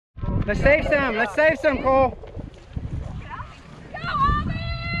Let's save some. Let's save some, Cole.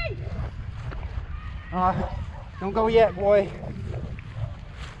 Don't go yet, boy.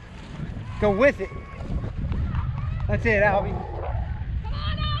 Go with it. That's it, Albie. Come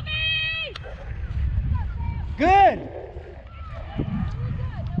on, Albie! Good.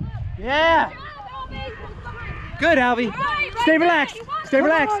 Yeah. Good, Albie. Stay relaxed. Stay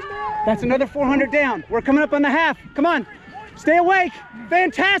relaxed. That's another 400 down. We're coming up on the half. Come on. Stay awake.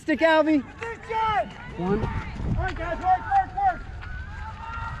 Fantastic, Albie. One. All right, guys, work.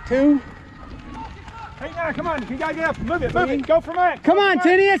 Two. Hey, now, come on. You gotta get up. Move it. Go for Matt. Come on,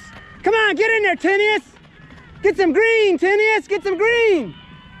 Tinius. Come on, get in there, Tinius. Get some green, Tinius. Get some green.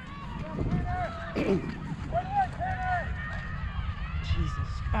 Jesus.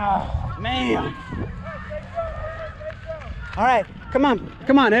 Oh, man. All right, come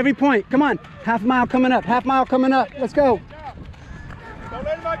on, every point, come on. Half mile coming up, let's go.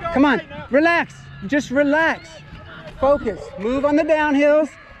 Come on, relax, just relax. Focus, move on the downhills,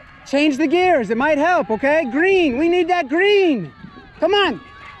 change the gears, it might help, okay? Green, we need that green. Come on.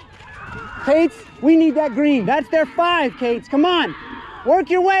 Kates, we need that green. That's their 5, Kates, come on. Work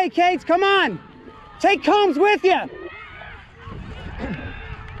your way, Kates, come on. Take Combs with you.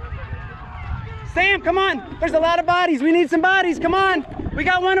 Sam, come on. There's a lot of bodies. We need some bodies. Come on. We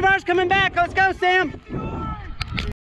got one of ours coming back. Let's go, Sam.